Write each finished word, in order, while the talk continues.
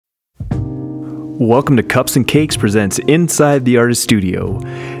Welcome to Cups and Cakes presents Inside the Artist Studio.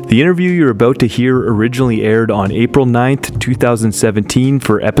 The interview you're about to hear originally aired on April 9th, 2017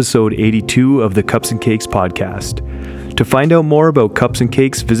 for episode 82 of the Cups and Cakes podcast. To find out more about Cups and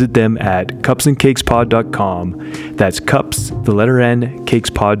Cakes, visit them at cupsandcakespod.com. That's cups, the letter N,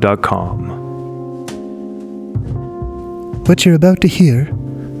 cakespod.com. What you're about to hear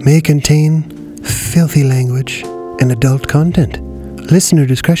may contain filthy language and adult content. Listener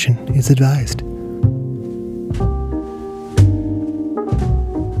discretion is advised.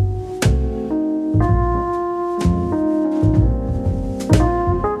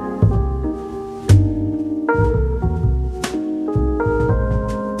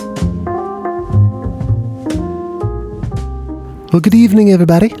 Well, good evening,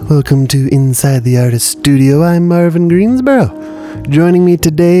 everybody. Welcome to Inside the Artist Studio. I'm Marvin Greensboro. Joining me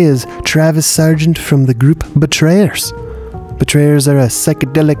today is Travis Sargent from the group Betrayers. Betrayers are a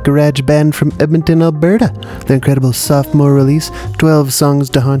psychedelic garage band from Edmonton, Alberta. Their incredible sophomore release, 12 Songs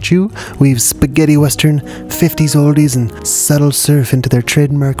to Haunt You, weaves spaghetti western, 50s oldies, and subtle surf into their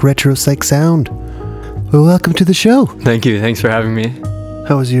trademark retro psych sound. Well, welcome to the show. Thank you. Thanks for having me.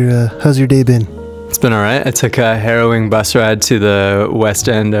 How's your day been? It's been all right. I took a harrowing bus ride to the west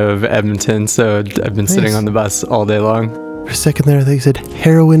end of Edmonton, so I've been sitting on the bus all day long. For a second there, I thought you said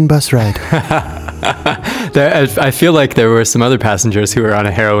heroin bus ride. I feel like there were some other passengers who were on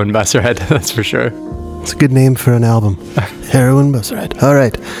a heroin bus ride, that's for sure. It's a good name for an album. Heroin bus ride. All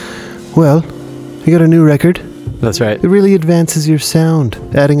right. Well, you got a new record. That's right. It really advances your sound,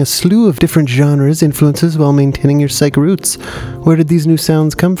 adding a slew of different genres, influences, while maintaining your psych roots. Where did these new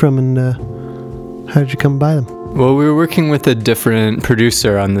sounds come from, and how did you come by them? Well, we were working with a different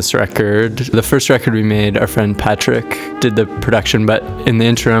producer on this record. The first record we made, our friend Patrick did the production, but in the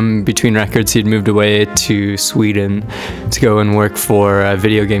interim between records, he'd moved away to Sweden to go and work for a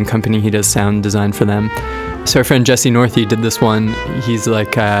video game company. He does sound design for them. So our friend Jesse Northey did this one. He's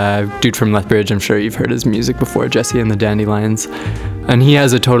like a dude from Lethbridge. I'm sure you've heard his music before, Jesse and the Dandelions. And he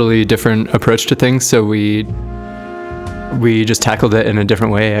has a totally different approach to things, so we just tackled it in a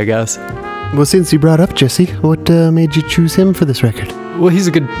different way, I guess. Well, since you brought up Jesse, what made you choose him for this record? Well, he's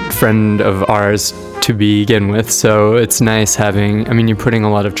a good friend of ours to begin with, so it's nice you're putting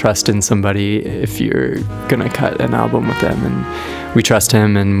a lot of trust in somebody if you're gonna cut an album with them, and we trust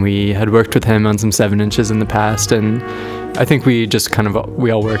him, and we had worked with him on some 7 inches in the past, and I think we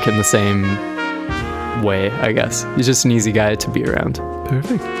all work in the same way, I guess. He's just an easy guy to be around.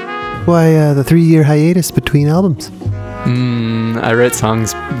 Perfect. Why the 3-year hiatus between albums? I write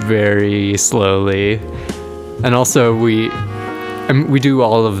songs very slowly, and also we do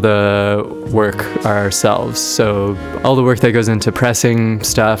all of the work ourselves, so all the work that goes into pressing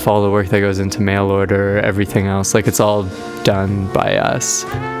stuff, all the work that goes into mail order, everything else, like it's all done by us,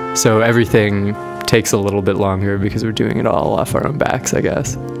 so everything takes a little bit longer because we're doing it all off our own backs, I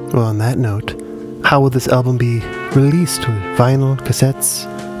guess. Well, on that note, how will this album be released? Vinyl, cassettes,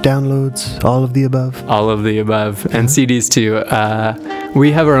 downloads, all of the above? All of the above, and CDs too.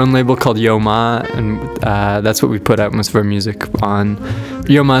 We have our own label called Yo Ma, and that's what we put out most of our music on.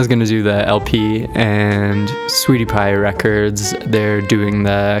 Yo Ma is going to do the LP, and Sweetie Pie Records, they're doing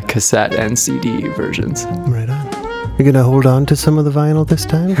the cassette and CD versions. Right on. You're going to hold on to some of the vinyl this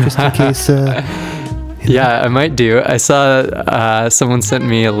time, just in case... Yeah, I might do. I saw someone sent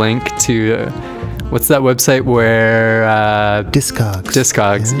me a link to... what's that website where...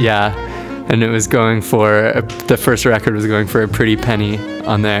 Discogs, yeah. And it was going for... the first record was going for a pretty penny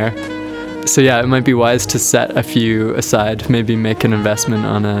on there. So yeah, it might be wise to set a few aside. Maybe make an investment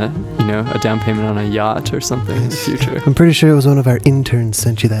on a down payment on a yacht or something in the future. I'm pretty sure it was one of our interns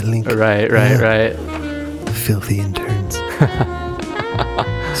sent you that link. Right. Filthy interns.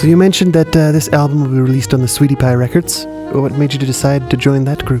 So you mentioned that this album will be released on the Sweetie Pie Records. What made you decide to join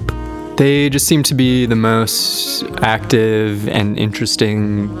that group? They just seem to be the most active and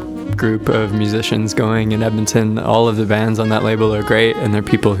interesting group of musicians going in Edmonton. All of the bands on that label are great, and they're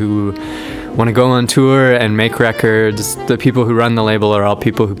people who want to go on tour and make records. The people who run the label are all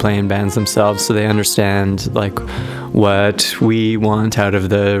people who play in bands themselves, so they understand like what we want out of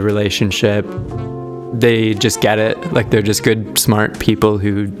the relationship. They just get it. Like, they're just good, smart people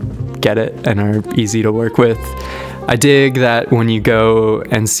who get it and are easy to work with. I dig that when you go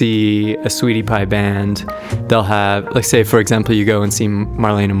and see a Sweetie Pie band, they'll have, like, say, for example, you go and see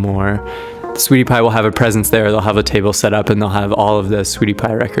Marlene Amore. The Sweetie Pie will have a presence there. They'll have a table set up, and they'll have all of the Sweetie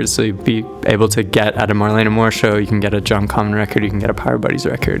Pie records. So you'll be able to get at a Marlene Amore show, you can get a John Common record, you can get a Power Buddies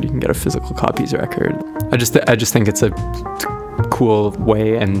record, you can get a Physical Copies record. I just think it's a cool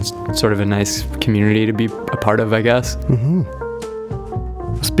way and sort of a nice community to be a part of, I guess. Mm-hmm.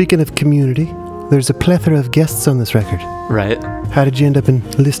 Speaking of community, there's a plethora of guests on this record. Right. How did you end up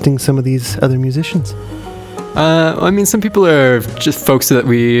enlisting some of these other musicians? I mean, some people are just folks that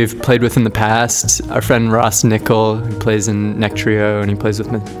we've played with in the past. Our friend Ross Nickel, who plays in Neck Trio, and he plays with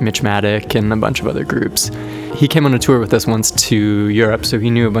Mitch Maddock and a bunch of other groups. He came on a tour with us once to Europe, so he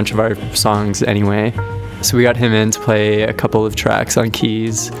knew a bunch of our songs anyway. So we got him in to play a couple of tracks on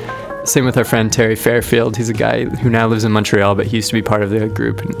keys. Same with our friend Terry Fairfield. He's a guy who now lives in Montreal, but he used to be part of the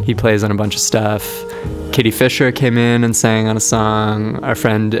group, and he plays on a bunch of stuff. Katie Fisher came in and sang on a song. Our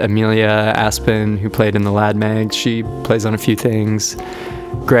friend Amelia Aspen, who played in the Lad Mag, she plays on a few things.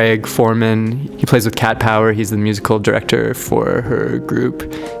 Greg Foreman, he plays with Cat Power. He's the musical director for her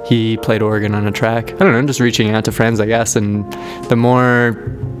group. He played organ on a track. I don't know, just reaching out to friends, I guess. And the more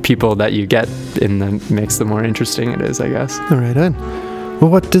people that you get in the mix, the more interesting it is, I guess. All right, on. Well,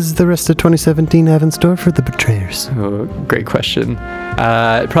 what does the rest of 2017 have in store for the Betrayers? Oh, great question.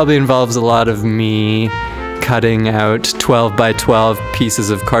 It probably involves a lot of me cutting out 12 by 12 pieces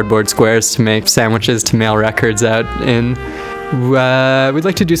of cardboard squares to make sandwiches to mail records out in. We'd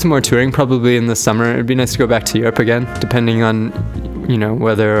like to do some more touring probably in the summer. It'd be nice to go back to Europe again, depending on,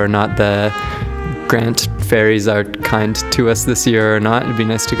 whether or not the grant fairies are kind to us this year or not. It'd be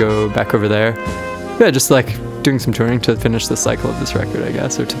nice to go back over there. Yeah, just like doing some touring to finish the cycle of this record, I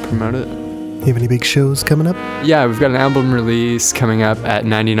guess, or to promote it. You have any big shows coming up? Yeah, we've got an album release coming up at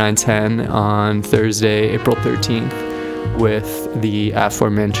 9910 on Thursday, April 13th, with the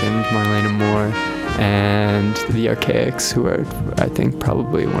aforementioned Marlena Moore and the Archaics, who are, I think,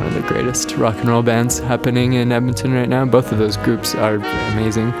 probably one of the greatest rock and roll bands happening in Edmonton right now. Both of those groups are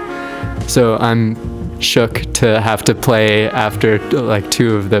amazing. So I'm shook to have to play after like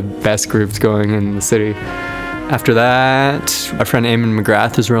two of the best groups going in the city. After that, our friend Eamon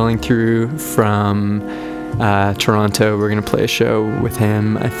McGrath is rolling through from Toronto. We're going to play a show with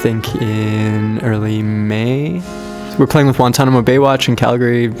him, I think, in early May. We're playing with Guantanamo Baywatch in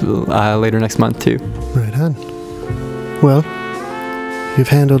Calgary later next month, too. Right on. Well, you've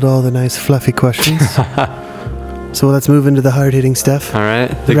handled all the nice, fluffy questions. So let's move into the hard-hitting stuff. All right,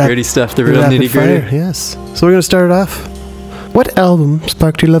 the gritty stuff, the real nitty-gritty. Yes. So we're going to start it off. What album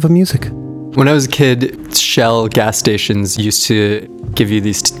sparked your love of music? When I was a kid, Shell gas stations used to give you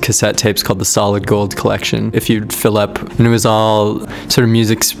these cassette tapes called the Solid Gold Collection. If you'd fill up, and it was all sort of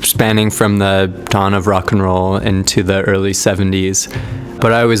music spanning from the dawn of rock and roll into the early 70s.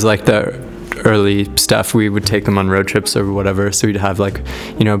 But I always liked the early stuff. We would take them on road trips or whatever, so we'd have like,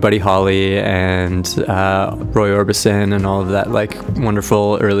 Buddy Holly and Roy Orbison and all of that like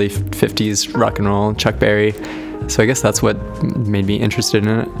wonderful early 50s rock and roll, Chuck Berry. So I guess that's what made me interested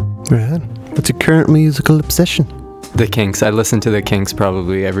in it. Right. What's your current musical obsession? The Kinks. I listen to the Kinks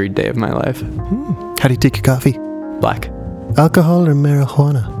probably every day of my life. How do you take your coffee? Black. Alcohol or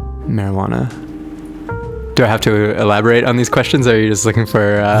marijuana? Marijuana. Do I have to elaborate on these questions, or are you just looking for...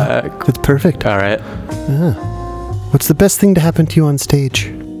 That's perfect. All right. Yeah. What's the best thing to happen to you on stage?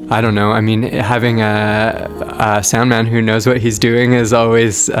 I don't know. I mean, having a sound man who knows what he's doing is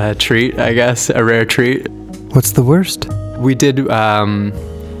always a treat, I guess, a rare treat. What's the worst? We did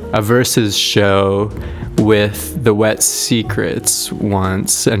a Versus show with the Wet Secrets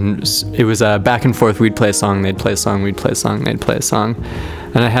once, and it was a back and forth. We'd play a song, they'd play a song, we'd play a song, they'd play a song.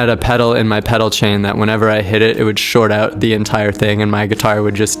 And I had a pedal in my pedal chain that whenever I hit it, it would short out the entire thing and my guitar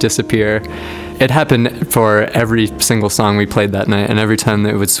would just disappear. It happened for every single song we played that night, and every time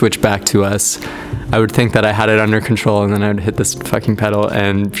that it would switch back to us, I would think that I had it under control, and then I would hit this fucking pedal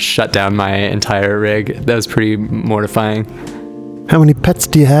and shut down my entire rig. That was pretty mortifying. How many pets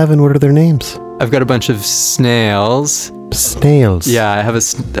do you have, and what are their names? I've got a bunch of snails. Snails? Yeah, I have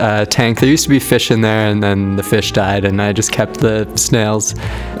a tank. There used to be fish in there, and then the fish died, and I just kept the snails.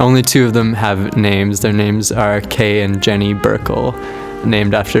 Only two of them have names. Their names are Kay and Jenny Burkle,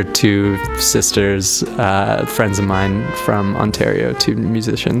 named after two sisters, friends of mine from Ontario, two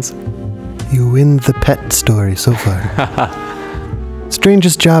musicians. You win the pet story so far.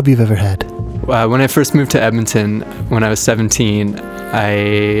 Strangest job you've ever had? When I first moved to Edmonton, when I was 17,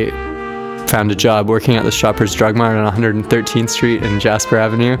 I found a job working at the Shoppers Drug Mart on 113th Street and Jasper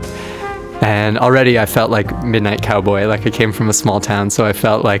Avenue. And already I felt like Midnight Cowboy, like I came from a small town, so I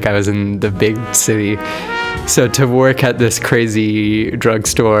felt like I was in the big city. So to work at this crazy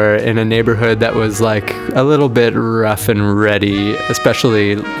drugstore in a neighborhood that was like a little bit rough and ready,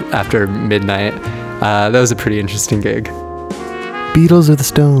 especially after midnight, that was a pretty interesting gig. Beatles or the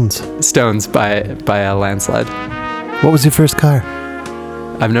Stones? Stones by a landslide. What was your first car?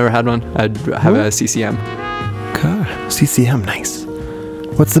 I've never had one. I'd have a CCM. Car? CCM, nice.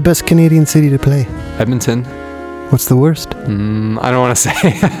 What's the best Canadian city to play? Edmonton. What's the worst? I don't want to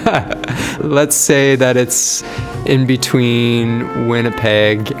say. Let's say that it's in between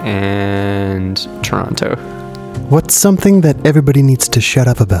Winnipeg and Toronto. What's something that everybody needs to shut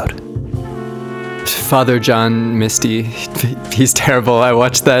up about? Father John Misty, he's terrible. I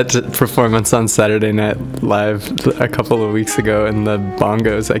watched that performance on Saturday Night Live a couple of weeks ago, and the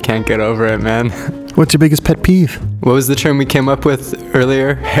bongos, I can't get over it, man. What's your biggest pet peeve? What was the term we came up with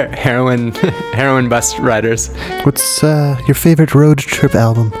earlier? Heroin bus riders. What's your favorite road trip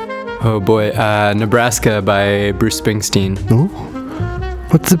album? Oh boy, Nebraska by Bruce Springsteen. Ooh.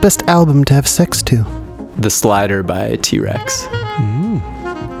 What's the best album to have sex to? The Slider by T-Rex.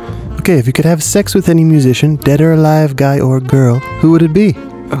 Okay, if you could have sex with any musician, dead or alive, guy or girl, who would it be?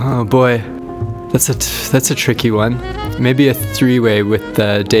 Oh boy, that's a tricky one. Maybe a three-way with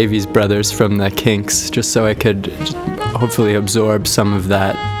the Davies brothers from the Kinks, just so I could hopefully absorb some of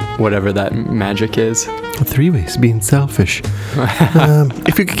that, whatever that magic is. Three-ways, being selfish.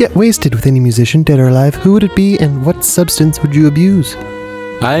 If you could get wasted with any musician, dead or alive, who would it be, and what substance would you abuse?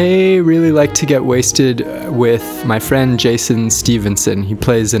 I really like to get wasted with my friend Jason Stevenson. He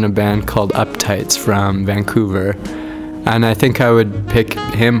plays in a band called Uptights from Vancouver. And I think I would pick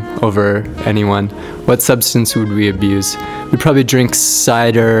him over anyone. What substance would we abuse? We'd probably drink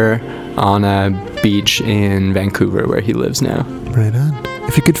cider on a beach in Vancouver where he lives now. Right on.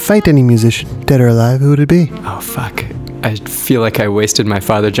 If you could fight any musician, dead or alive, who would it be? Oh, fuck. I feel like I wasted my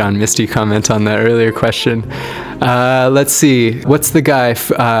Father John Misty comment on that earlier question. Let's see. What's the guy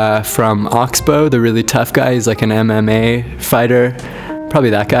from Oxbow, the really tough guy? He's like an MMA fighter.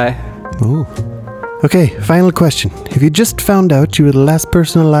 Probably that guy. Ooh. Okay, final question. If you just found out you were the last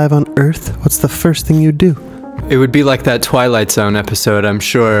person alive on Earth, what's the first thing you'd do? It would be like that Twilight Zone episode, I'm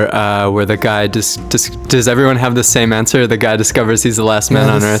sure, where the guy does everyone have the same answer? The guy discovers he's the last man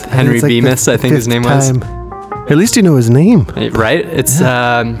on Earth. Henry Bemis, I think his name was. At least you know his name. Right? It's,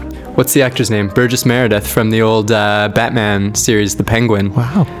 what's the actor's name? Burgess Meredith from the old Batman series, The Penguin.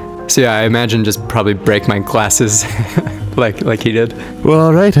 Wow. So yeah, I imagine just probably break my glasses like he did. Well,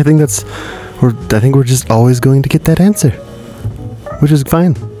 all right. I think we're just always going to get that answer, which is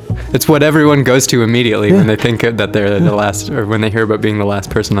fine. It's what everyone goes to immediately when they think that they're the last, or when they hear about being the last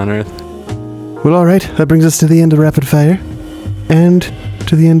person on Earth. Well, all right. That brings us to the end of Rapid Fire and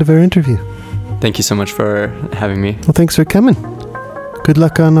to the end of our interview. Thank you so much for having me. Well, thanks for coming. Good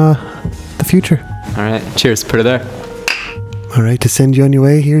luck on the future. All right. Cheers. Put it there. All right. To send you on your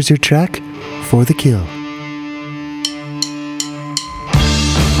way, here's your track, For the Kill.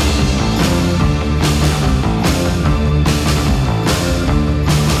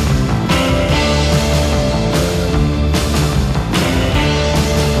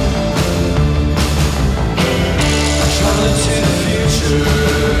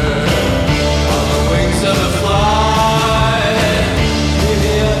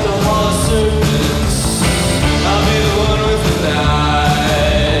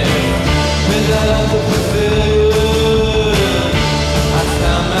 Without the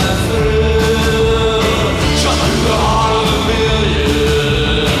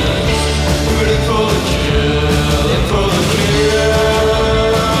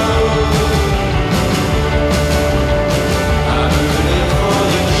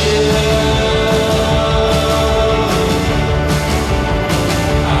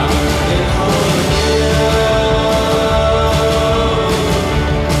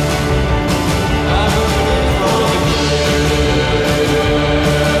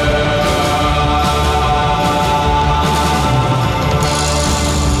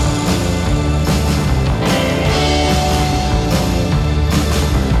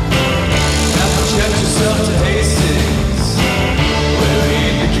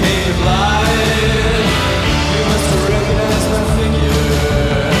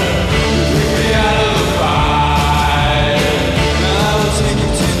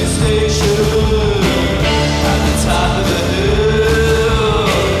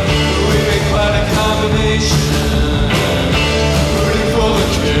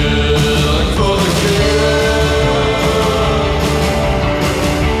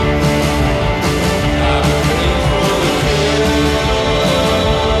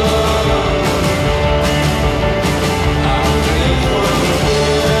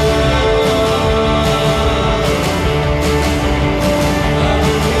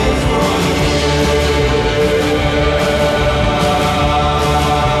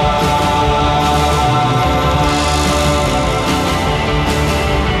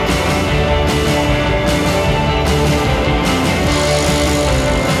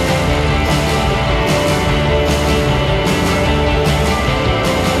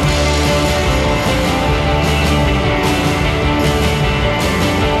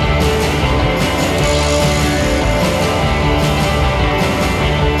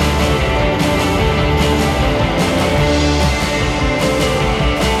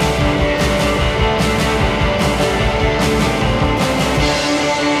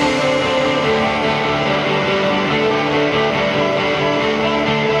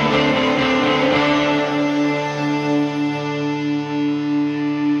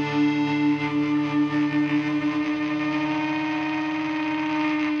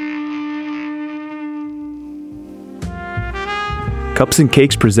Cups and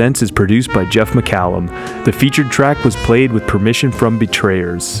Cakes Presents is produced by Jeff McCallum. The featured track was played with permission from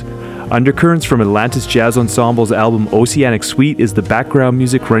Betrayers. Undercurrents from Atlantis Jazz Ensemble's album Oceanic Suite is the background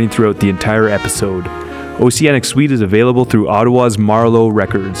music running throughout the entire episode. Oceanic Suite is available through Ottawa's Marlowe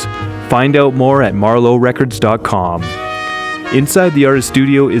Records. Find out more at marlowerecords.com. Inside the Artist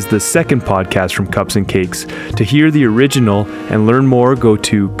Studio is the second podcast from Cups and Cakes. To hear the original and learn more, go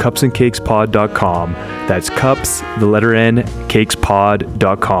to cupsandcakespod.com. That's cups, the letter N,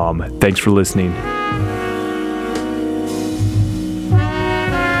 cakespod.com. Thanks for listening.